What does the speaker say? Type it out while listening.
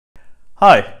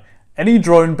Hi, any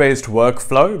drone-based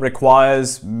workflow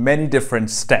requires many different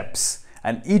steps,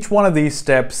 and each one of these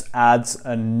steps adds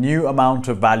a new amount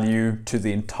of value to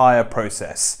the entire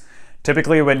process.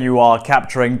 Typically, when you are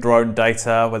capturing drone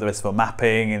data, whether it's for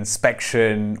mapping,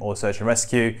 inspection, or search and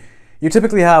rescue, you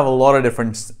typically have a lot of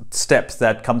different steps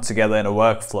that come together in a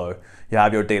workflow. You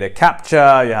have your data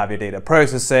capture, you have your data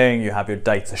processing, you have your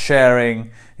data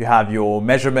sharing, you have your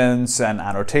measurements and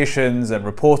annotations and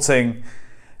reporting.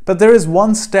 But there is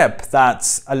one step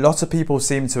that a lot of people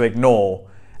seem to ignore.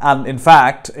 And in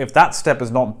fact, if that step is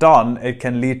not done, it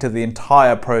can lead to the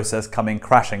entire process coming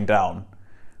crashing down.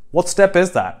 What step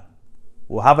is that?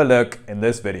 We'll have a look in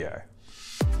this video.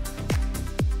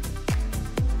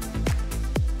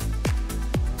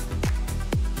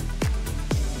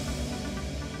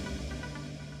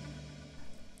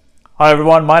 Hi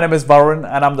everyone, my name is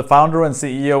Varun and I'm the founder and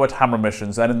CEO at Hammer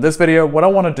Missions. And in this video, what I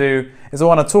want to do is I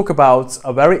want to talk about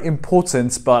a very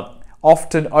important but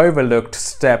often overlooked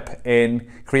step in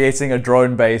creating a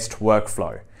drone-based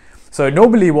workflow. So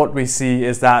normally what we see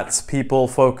is that people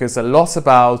focus a lot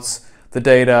about the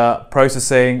data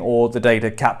processing or the data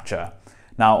capture.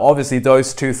 Now, obviously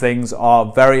those two things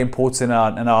are very important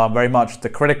and are very much the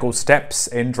critical steps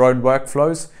in drone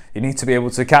workflows. You need to be able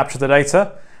to capture the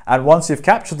data. And once you've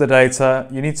captured the data,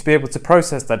 you need to be able to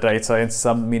process that data in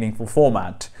some meaningful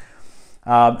format.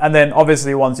 And then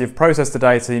obviously once you've processed the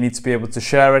data, you need to be able to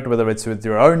share it, whether it's with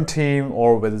your own team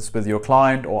or whether it's with your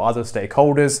client or other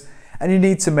stakeholders. And you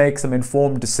need to make some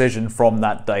informed decision from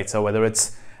that data, whether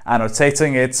it's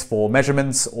annotating it for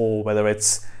measurements or whether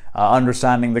it's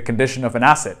understanding the condition of an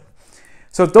asset.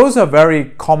 So those are very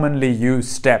commonly used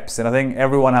steps, and I think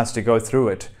everyone has to go through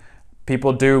it.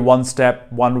 People do one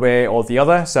step one way or the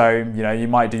other. So, you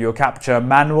might do your capture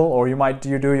manual or you might do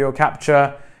your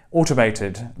capture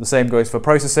automated. The same goes for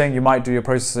processing. You might do your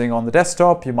processing on the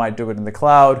desktop, you might do it in the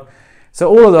cloud. So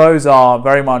all of those are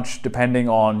very much depending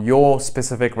on your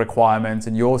specific requirements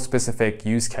and your specific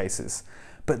use cases.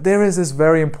 But there is this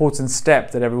very important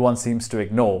step that everyone seems to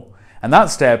ignore. And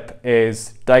that step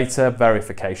is data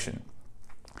verification.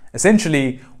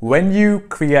 Essentially, when you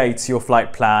create your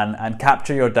flight plan and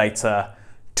capture your data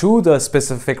to the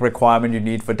specific requirement you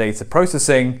need for data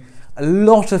processing, a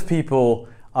lot of people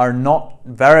are not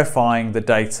verifying the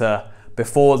data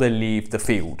before they leave the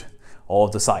field or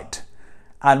the site.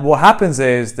 And what happens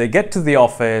is they get to the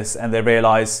office and they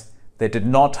realize they did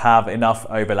not have enough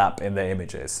overlap in their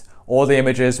images, or the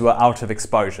images were out of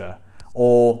exposure,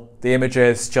 or the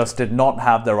images just did not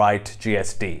have the right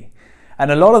GSD. And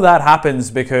a lot of that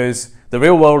happens because the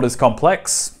real world is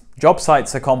complex, job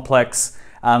sites are complex,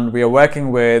 and we are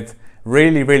working with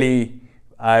really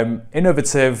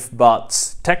innovative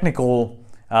but technical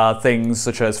things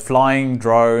such as flying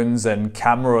drones and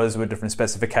cameras with different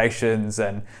specifications,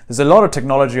 and there's a lot of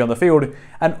technology on the field.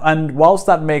 And whilst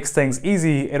that makes things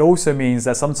easy, it also means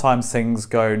that sometimes things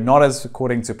go not as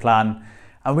according to plan,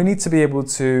 and we need to be able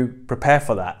to prepare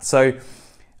for that. So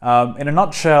in a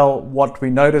nutshell, what we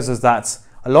notice is that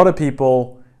a lot of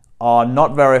people are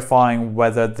not verifying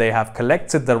whether they have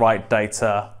collected the right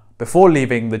data before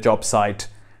leaving the job site,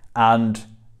 and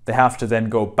they have to then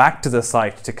go back to the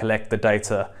site to collect the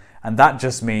data. And that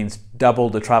just means double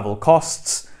the travel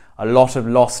costs, a lot of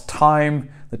lost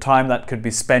time. The time that could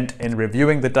be spent in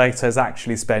reviewing the data is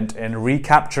actually spent in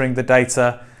recapturing the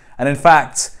data. And in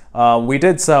fact, we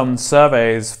did some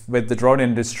surveys with the drone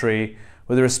industry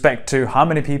with respect to how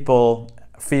many people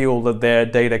feel that their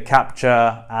data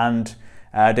capture and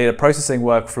data processing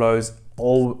workflows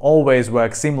always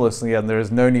work seamlessly and there is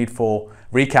no need for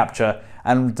recapture,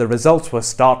 and the results were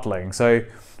startling. So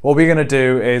what we're going to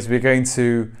do is we're going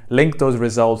to link those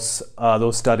results,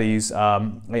 those studies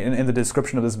in the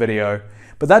description of this video.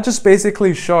 But that just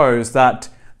basically shows that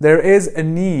there is a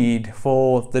need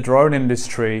for the drone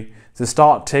industry to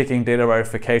start taking data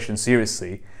verification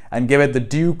seriously and give it the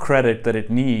due credit that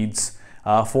it needs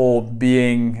for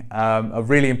being a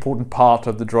really important part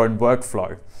of the drone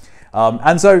workflow.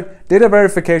 And so data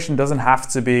verification doesn't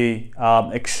have to be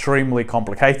extremely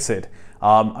complicated.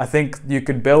 I think you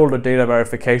could build a data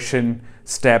verification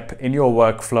step in your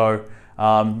workflow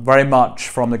very much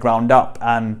from the ground up,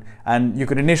 and you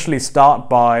could initially start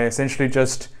by essentially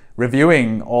just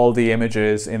reviewing all the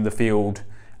images in the field.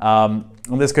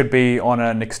 And this could be on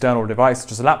an external device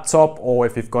such as a laptop, or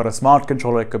if you've got a smart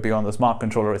controller, it could be on the smart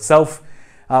controller itself.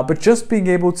 But just being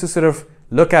able to sort of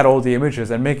look at all the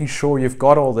images and making sure you've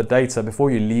got all the data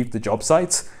before you leave the job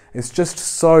site is just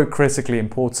so critically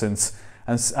important,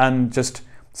 and just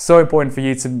so important for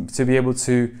you to be able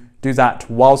to do that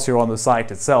whilst you're on the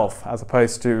site itself, as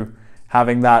opposed to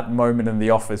having that moment in the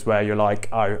office where you're like,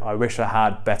 oh, I wish I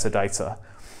had better data.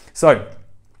 So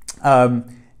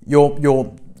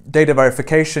your data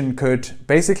verification could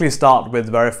basically start with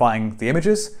verifying the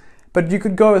images, but you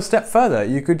could go a step further.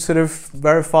 You could sort of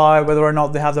verify whether or not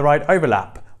they have the right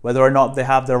overlap, whether or not they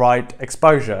have the right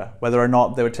exposure, whether or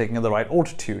not they were taking the right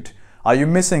altitude. Are you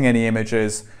missing any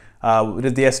images?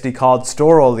 Did the SD card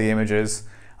store all the images?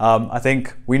 I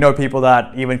think we know people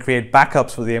that even create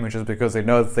backups for the images because they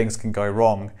know that things can go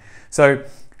wrong. So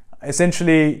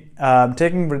essentially,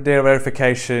 taking data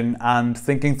verification and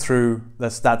thinking through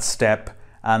that step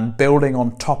and building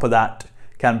on top of that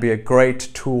can be a great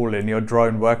tool in your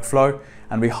drone workflow.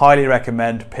 And we highly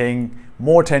recommend paying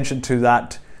more attention to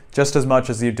that just as much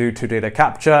as you do to data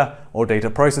capture or data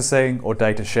processing or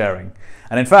data sharing.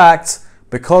 And in fact,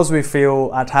 because we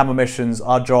feel at Hammer Missions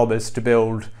our job is to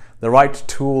build the right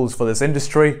tools for this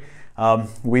industry,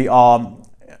 we are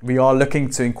looking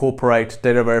to incorporate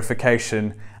data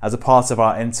verification as a part of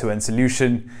our end-to-end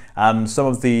solution. And some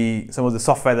of the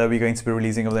software that we're going to be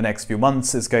releasing over the next few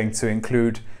months is going to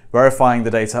include verifying the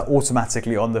data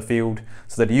automatically on the field,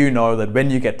 so that you know that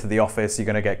when you get to the office, you're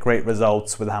going to get great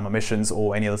results with Hammer Missions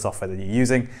or any other software that you're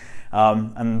using.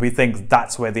 And we think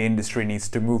that's where the industry needs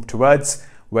to move towards,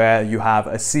 where you have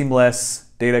a seamless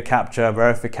data capture,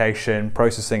 verification,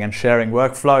 processing and sharing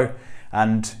workflow,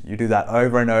 and you do that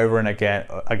over and over and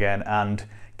again and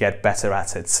get better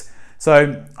at it.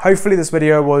 So hopefully this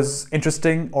video was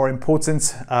interesting or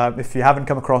important. If you haven't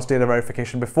come across data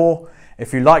verification before,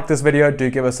 if you like this video,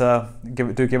 do give us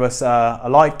a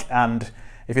like, and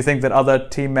if you think that other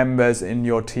team members in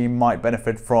your team might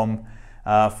benefit from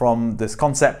this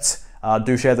concept,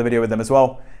 do share the video with them as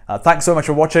well. Thanks so much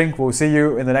for watching. We'll see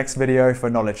you in the next video for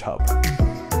Knowledge Hub.